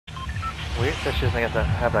Weird that she doesn't get to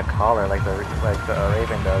have that collar like the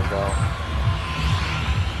Raven does though.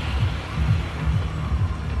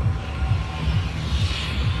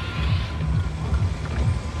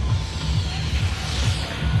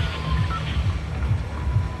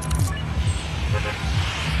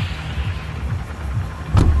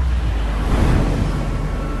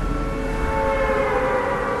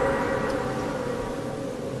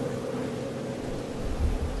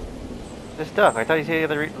 You're stuck. I thought you said you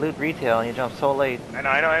had to loot retail and you jumped so late. I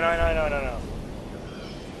know.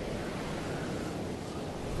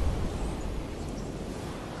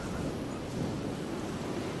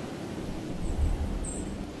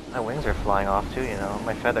 My wings are flying off too, you know.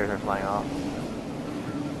 My feathers are flying off.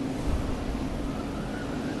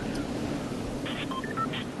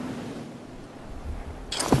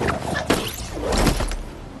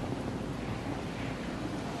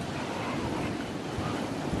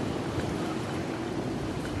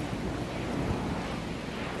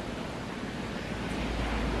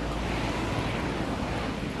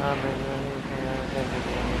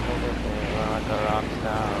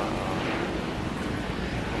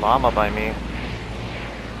 Llama by me.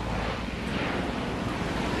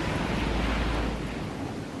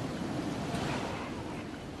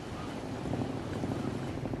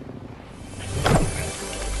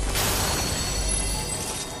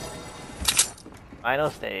 Final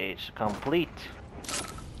stage complete.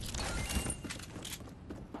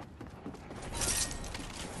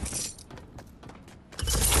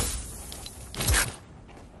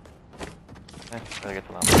 Better get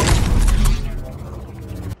the llama.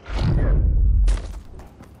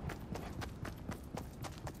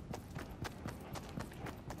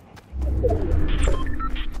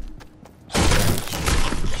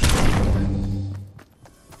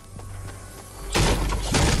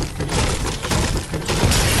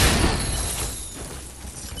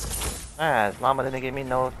 Ah, this llama didn't give me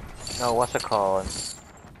no what's it called?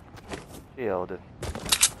 Shield.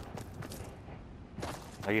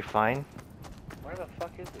 Are you fine? Where the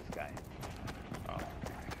fuck is this guy? Oh.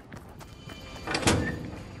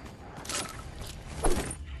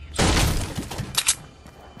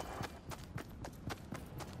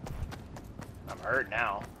 I'm hurt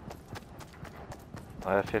now.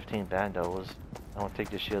 I have 15 bandos. I won't take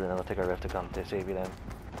the shield and I'll take a rift to come to save you then.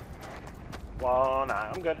 Well,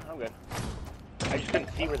 nah, I'm good. I just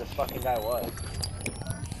couldn't see where this fucking guy was.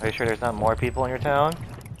 Are you sure there's not more people in your town?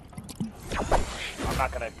 I'm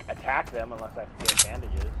not gonna attack them unless I see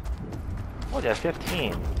bandages. Oh, there's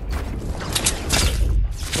 15. I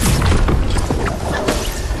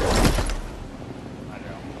don't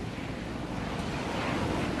know.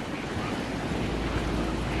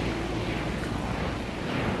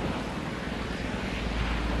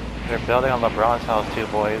 They're building on LeBron's house too,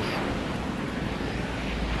 boys.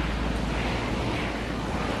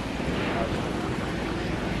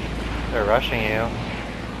 They're rushing you.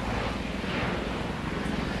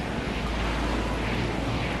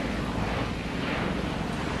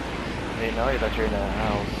 They know that you're in the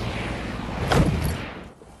house.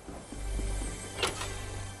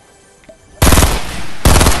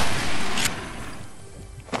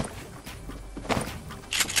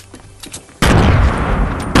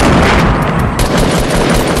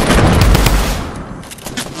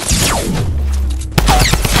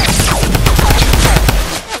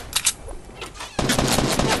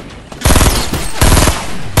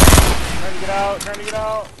 Trying to get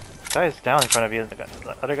out. Guy's down in front of you. The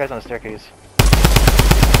other guy's on the staircase.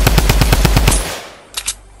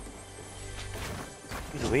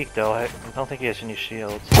 He's weak though. I don't think he has any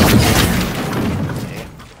shields. Okay.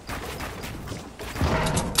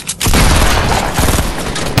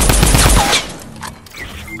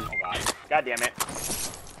 Oh god. God damn it.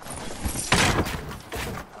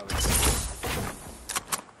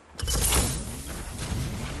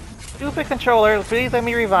 Stupid controller, please let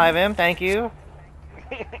me revive him, thank you.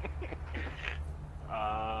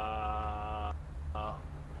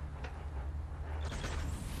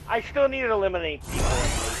 I still need to eliminate people.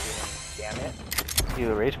 Damn it.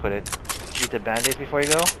 You rage quit it. Eat the band-aids before you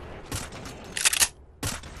go.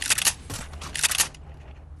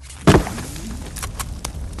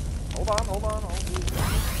 Hold on.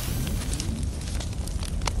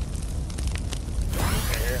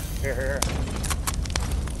 Here.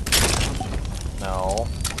 No.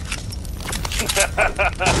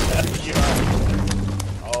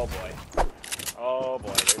 Oh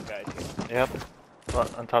boy, there's guys here. Yep. Well,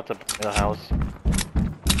 on top of the house.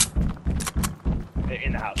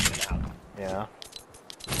 In the house. Yeah.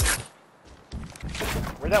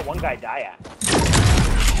 Where'd that one guy die at?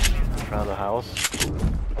 In front of the house.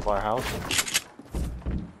 Of our house.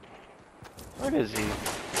 Where is he?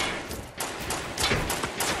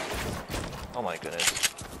 Oh my goodness.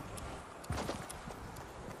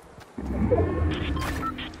 Oh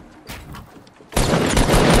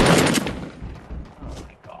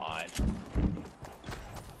my god.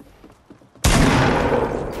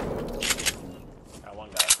 Got one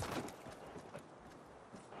guy.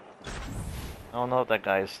 I don't know if that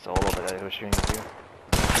guy is solo, the guy who was shooting at you.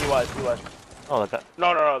 He was. Oh, that guy.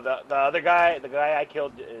 No. The other guy, the guy I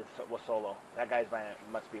killed was solo. That guy's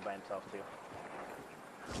must be by himself too.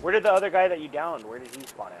 Where did the other guy that you downed? Where did he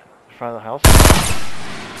spawn at? In front of the house?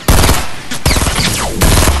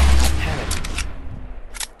 Damn it.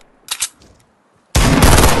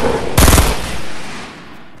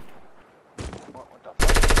 What the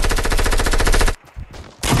fuck?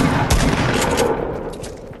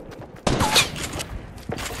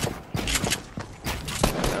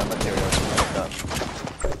 Materials and stuff.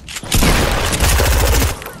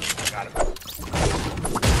 Got him.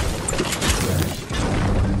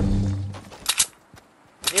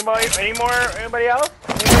 Anybody else?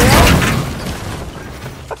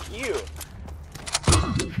 Fuck you.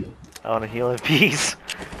 I want to heal in peace.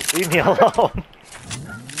 Leave me alone. Come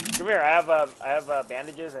here. I have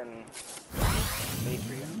bandages and need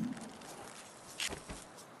for you.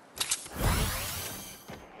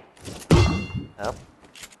 Yep.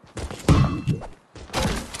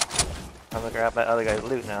 I'm gonna grab that other guy's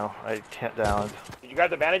loot now. I can't down. Did you grab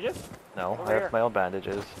the bandages? No, Over I have here. my own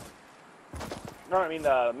bandages. No, I mean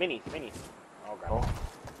the minis. Oh, grab Oh. them.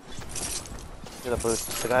 The blue.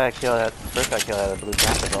 The guy I killed had. First guy I killed had a blue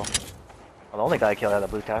tactical. Well, the only guy I killed had a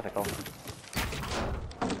blue tactical.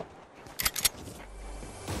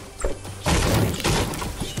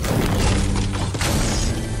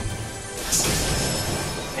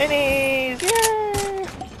 Minis! Yay!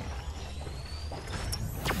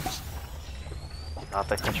 Not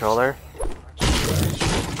the controller.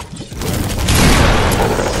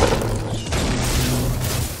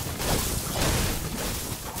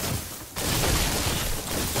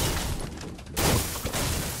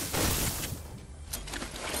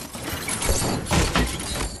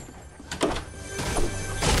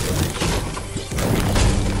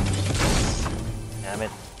 Damn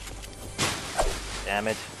it. Damn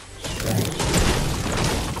it.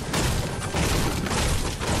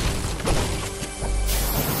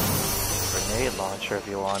 Grenade launcher if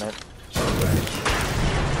you want it.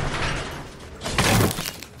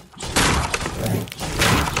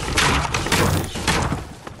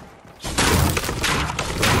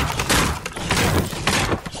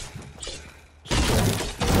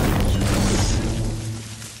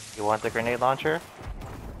 You want the grenade launcher?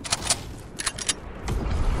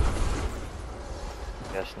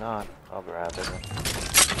 Guess not. I'll grab it.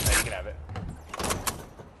 Yeah, you can have it.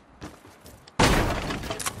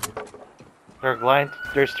 They're gliding.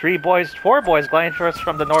 There's 4 boys gliding for us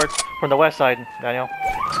from the north, from the west side, Daniel.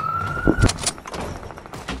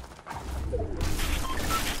 You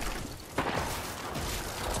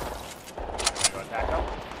want to attack him?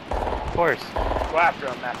 Of course. Go after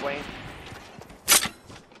him, Matt Wayne.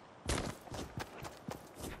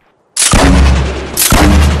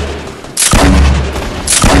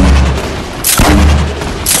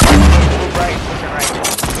 Move right, push it right.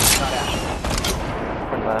 Not Ash.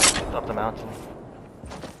 From left, up the mountain.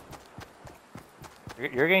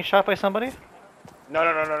 You're getting shot by somebody? No.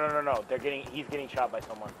 He's getting shot by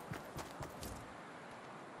someone.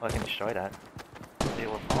 Well, I can destroy that. See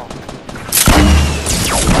what falls.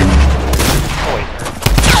 Oh wait.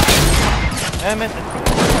 Damn it.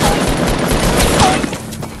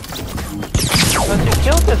 I thought you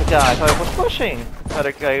killed this guy. I thought I was pushing. The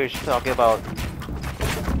other guy you was talking about.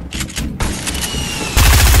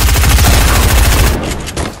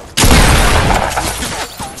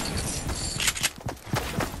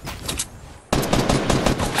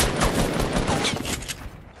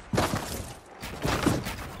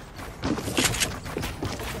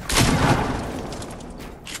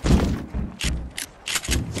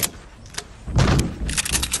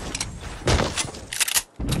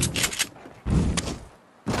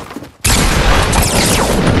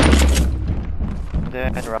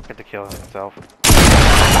 And rocket to kill himself.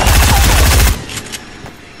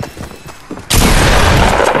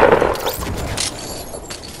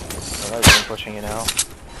 So that's pushing you now.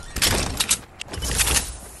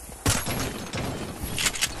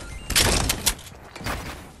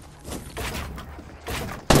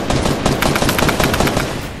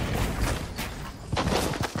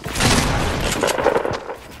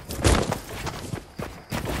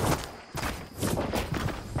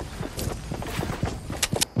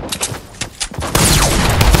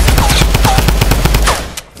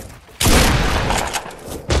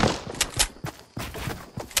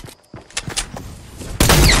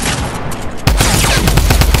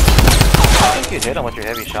 think you hit him with your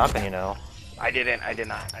heavy shotgun, you know. I did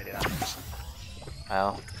not.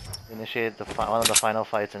 Wow. You initiated one of the final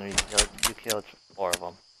fights and you killed 4 of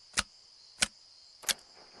them.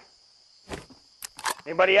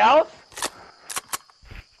 Anybody else?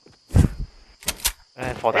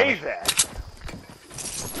 And fall damage Hey there.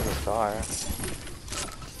 to the star.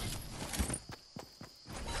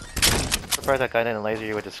 Surprised that guy didn't laser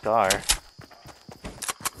you with the scar.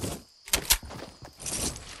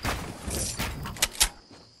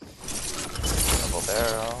 Double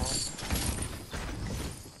barrel.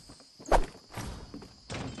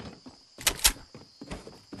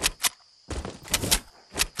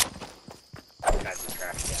 That's a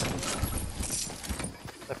trash can.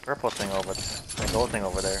 The purple thing over, the gold thing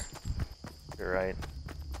over there. You're right.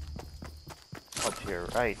 Oh, to your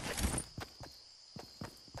right.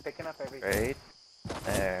 Picking up everything. Right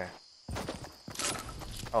there.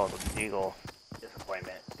 Oh, the eagle.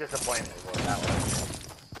 Disappointment. Disappointment is what that was.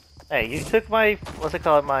 Hey, you took my, what's it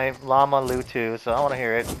called, my llama loot too, so I want to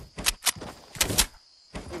hear it. What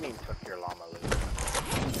do you mean took your llama loot?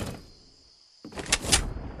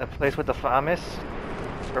 The place with the Famis,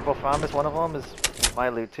 purple Famis, one of them is my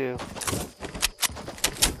loot too.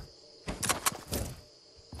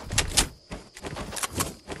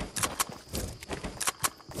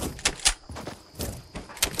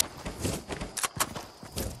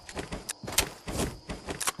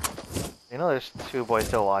 You know there's 2 boys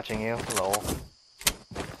still watching you? Lol.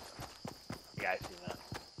 Yeah, I seen that.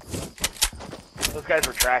 Those guys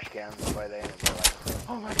were trash cans, that's why they were like,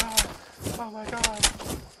 oh my god! Oh my god! I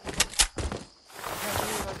can't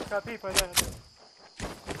believe I just got beat by that.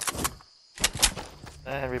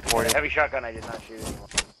 And reported. Heavy shotgun, I did not shoot anyone.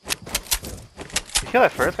 You killed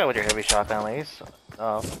that first guy with your heavy shotgun, at least.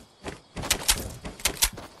 Oh.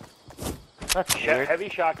 That's weird. Heavy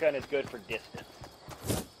shotgun is good for distance.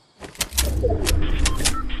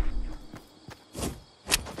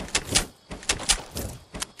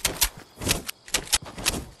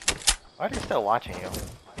 Why are they still watching you?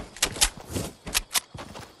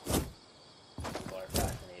 People are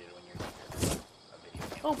fascinated when you're making a video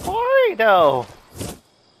game. So boring though!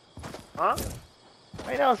 Huh?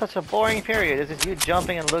 Right now it's such a boring period. This is you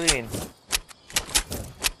jumping and looting.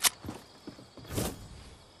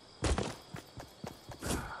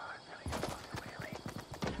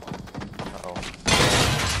 Uh-oh.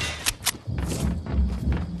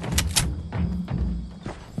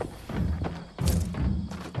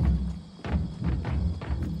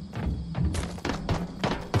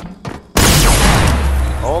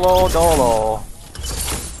 Dolo dolo.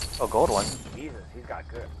 Oh, gold one. Jesus, he's got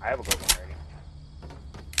good. I have a good one already.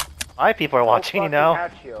 5 people are watching you now.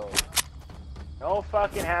 Half shield. No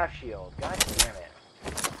fucking half shield. God damn it.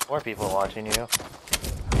 4 people are watching you.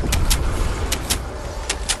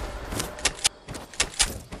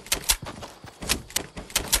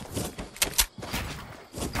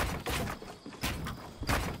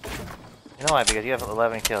 You know why? Because you have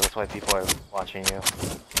 11 kills, that's why people are watching you.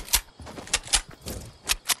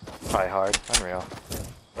 Try hard. Unreal.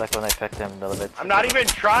 I like when I pick them a little bit. I'm not even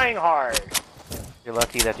trying hard. You're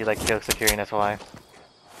lucky that you like kill securing, that's why.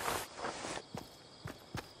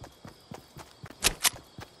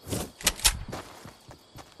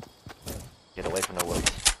 Get away from the woods.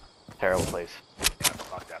 Terrible place. Yeah,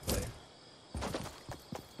 fuck that place.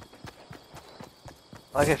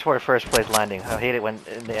 I like it's for a first place landing. I hate it when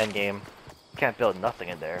in the end game you can't build nothing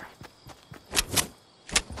in there.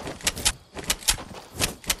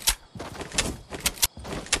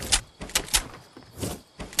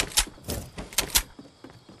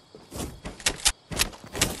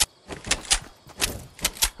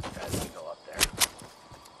 Guys, you go up there.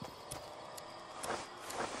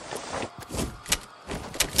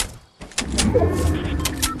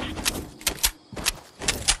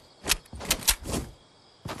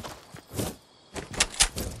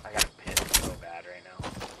 I got pissed so bad right now.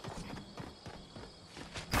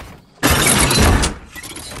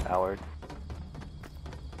 Howard.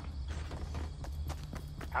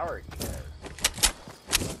 Howard, you guys.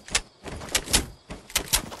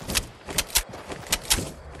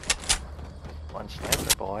 One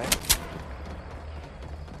sniper boy.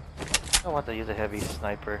 I want to use a heavy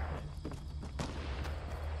sniper.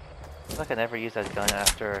 I feel like I never used that gun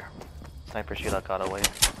after sniper shootout got away.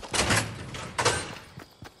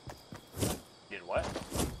 Did what?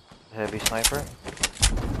 The heavy sniper.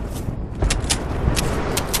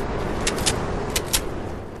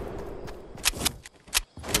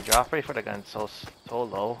 The drop rate for the gun so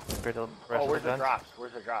low compared to the rest Oh, of where's the the guns. drops?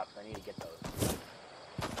 Where's the drops? I need to get those.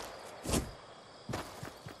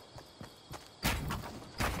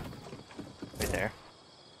 Right there.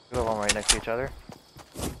 2 of them right next to each other.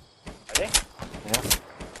 Are they? Yeah.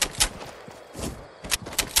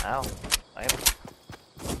 Ow.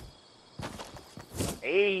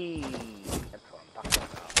 Hey, that's what I'm talking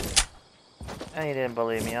about. And he didn't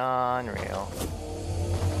believe me. Unreal.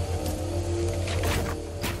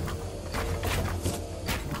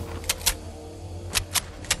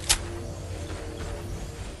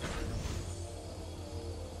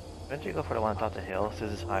 Didn't you go for the one on top of the hill?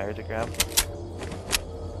 Since it's higher to grab.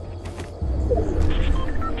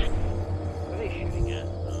 What are they shooting at?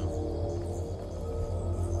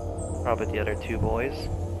 Probably the other two boys.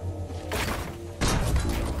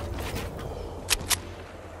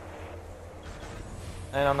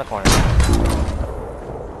 And on the corner.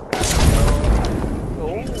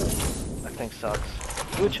 Oh, that thing sucks.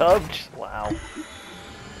 Two chugs. Wow.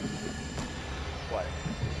 What?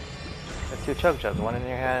 There's two chug-chugs. One in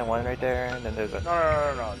your hand and one right there. And then there's a... No.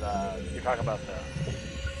 You're talking about the...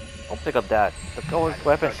 Don't pick up that. The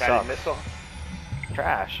weapon sucks. Missile?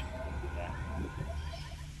 Trash. Yeah.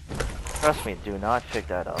 Trust me, do not pick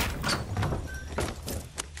that up.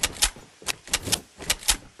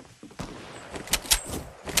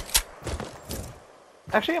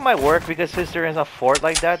 Actually, it might work because since there is a fort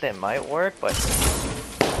like that, it might work, but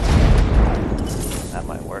that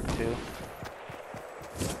might work too.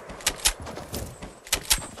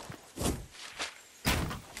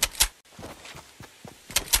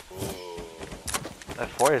 That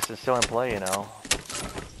fort is still in play, you know.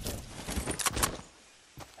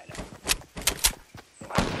 I know.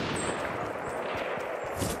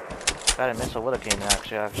 That missile would have came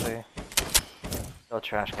actually. No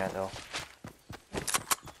trash can though.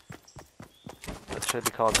 That should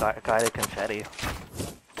be called guided confetti.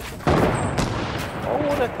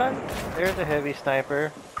 Oh, the gun! There's a heavy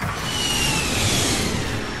sniper.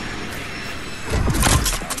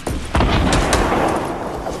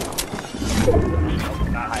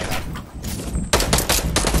 Not high enough.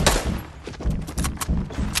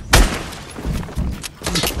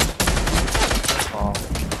 Oh.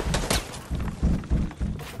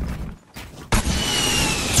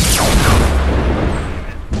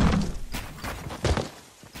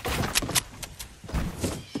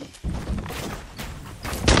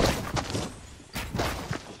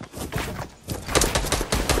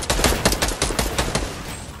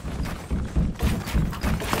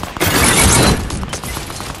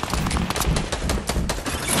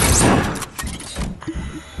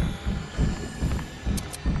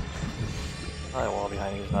 Probably a wall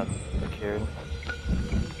behind you is not secured.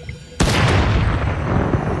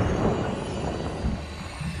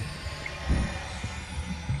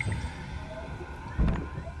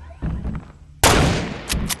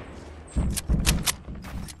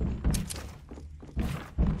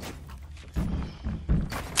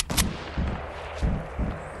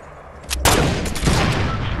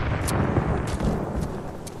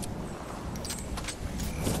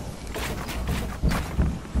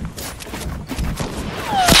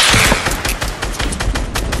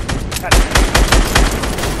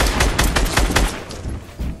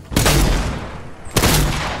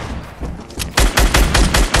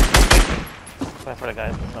 Wait for the guy.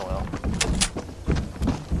 Oh well.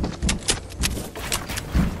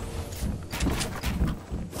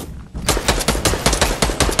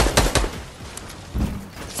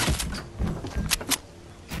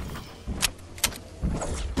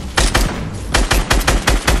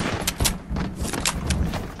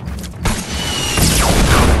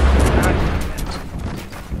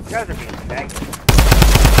 You guys are being stagnant.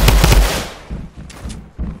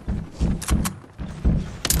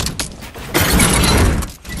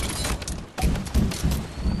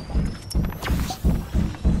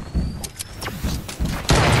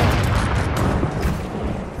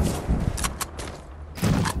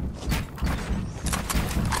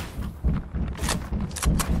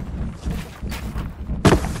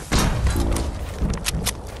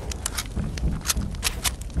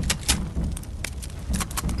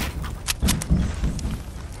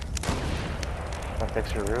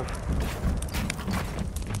 Fix your roof.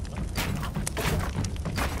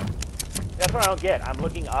 That's what I don't get. I'm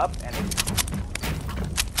looking up and it's...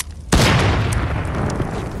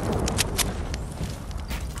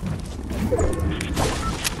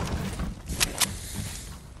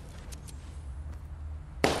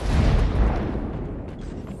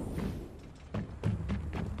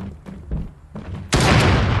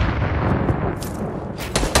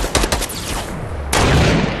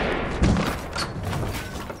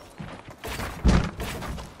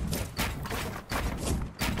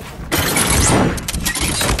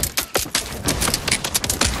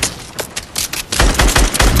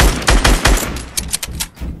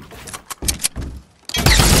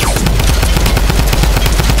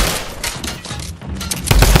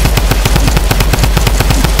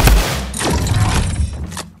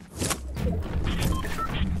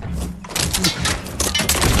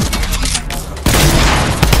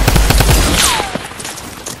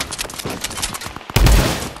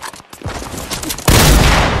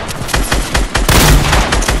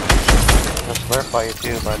 spot you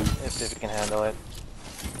too, but if you can handle it.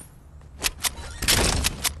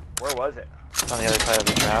 Where was it? It's on the other side of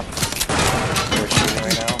the trap. We're shooting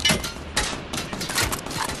right now.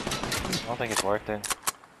 I don't think it's worth it.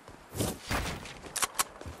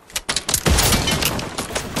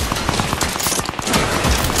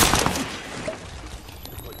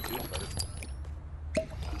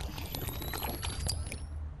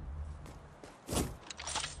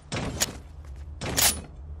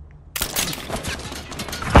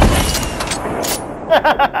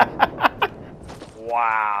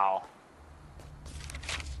 Wow.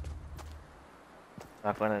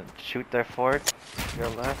 Not gonna shoot their fort. Your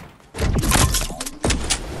left.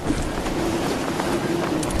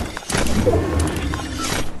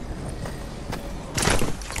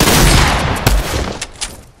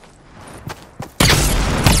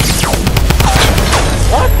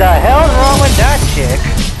 What the hell's wrong with that chick?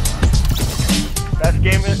 Best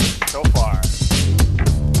game so